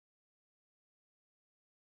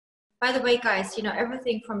by the way, guys, you know,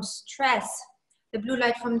 everything from stress, the blue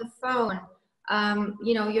light from the phone,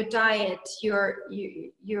 you know, your diet, your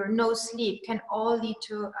no sleep can all lead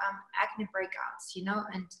to acne breakouts, you know,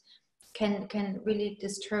 and can really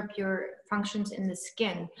disturb your functions in the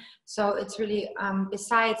skin. So it's really,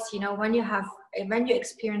 besides, you know, when you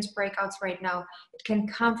experience breakouts right now, it can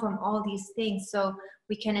come from all these things. So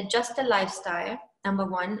we can adjust the lifestyle, number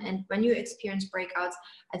one. And when you experience breakouts,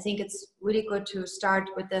 I think it's really good to start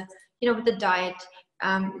with the, you know, with the diet,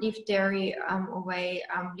 leave dairy away,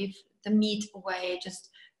 leave the meat away, just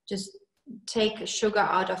take sugar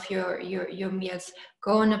out of your meals,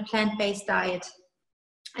 go on a plant-based diet,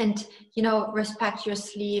 and, you know, respect your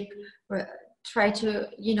sleep, try to,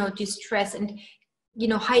 you know, de-stress and, you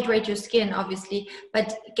know, hydrate your skin, obviously,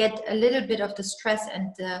 but get a little bit of the stress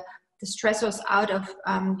and the stressors out of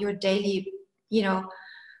your daily, you know,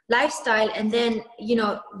 lifestyle. And then, you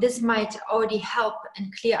know, this might already help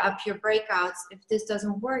and clear up your breakouts if this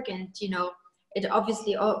doesn't work. And, you know, it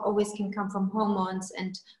obviously always can come from hormones,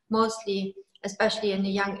 and mostly, especially in a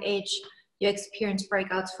young age, you experience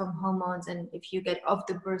breakouts from hormones. And if you get off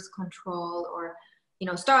the birth control, or, you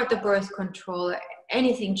know, start the birth control,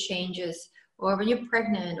 anything changes, or when you're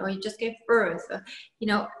pregnant, or you just gave birth, you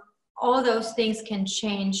know, all those things can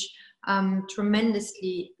change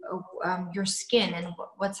tremendously your skin and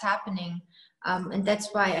what's happening. And that's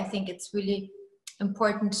why I think it's really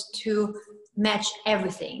important to match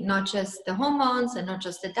everything, not just the hormones, and not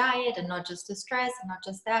just the diet, and not just the stress, and not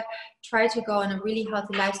just that. Try to go on a really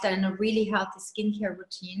healthy lifestyle and a really healthy skincare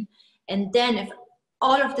routine. And then if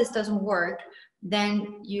all of this doesn't work,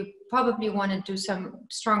 then you probably want to do some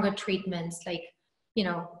stronger treatments, like, you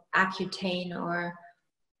know, Accutane, or,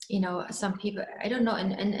 you know, some people, I don't know,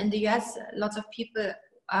 in the US, lots of people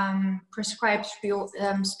prescribe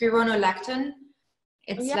spironolactone.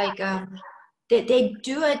 It's like, they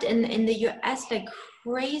do it in the US like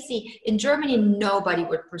crazy. In Germany, nobody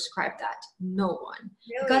would prescribe that. No one.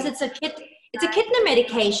 Really? Because it's a kidney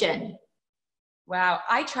medication. Wow.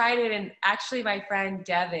 I tried it, and actually my friend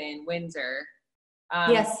Devin Windsor,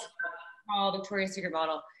 yes, Victoria's Secret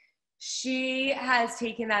model, she has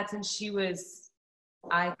taken that since she was,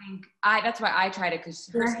 I think, that's why I tried it, because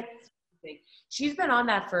she's been on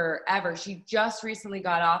that forever. She just recently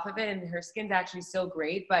got off of it, and her skin's actually still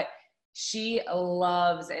great, but she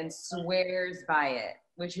loves and swears by it,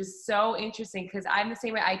 which is so interesting, because I'm the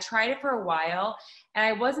same way. I tried it for a while, and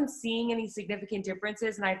I wasn't seeing any significant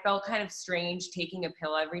differences, and I felt kind of strange taking a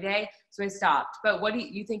pill every day, so I stopped. But what do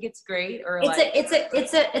you think? It's great, or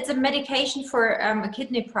it's a medication for a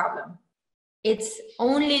kidney problem. It's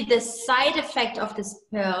only the side effect of this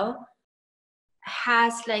pill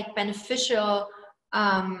has like beneficial,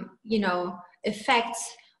 you know,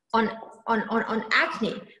 effects on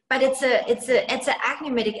acne. But it's a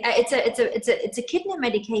acne it's a kidney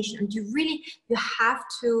medication, and you have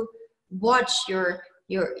to watch your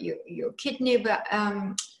kidney,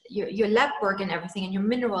 your lab work and everything, and your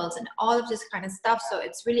minerals and all of this kind of stuff. So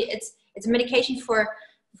it's a medication for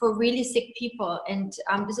really sick people, and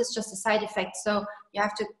this is just a side effect. So you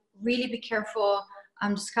have to really be careful,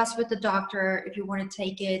 discuss with the doctor if you want to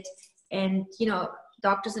take it. And, you know,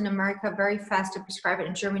 doctors in America are very fast to prescribe it.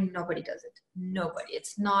 In Germany, nobody does it. Nobody.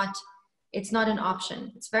 It's not an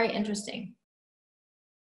option. It's very interesting.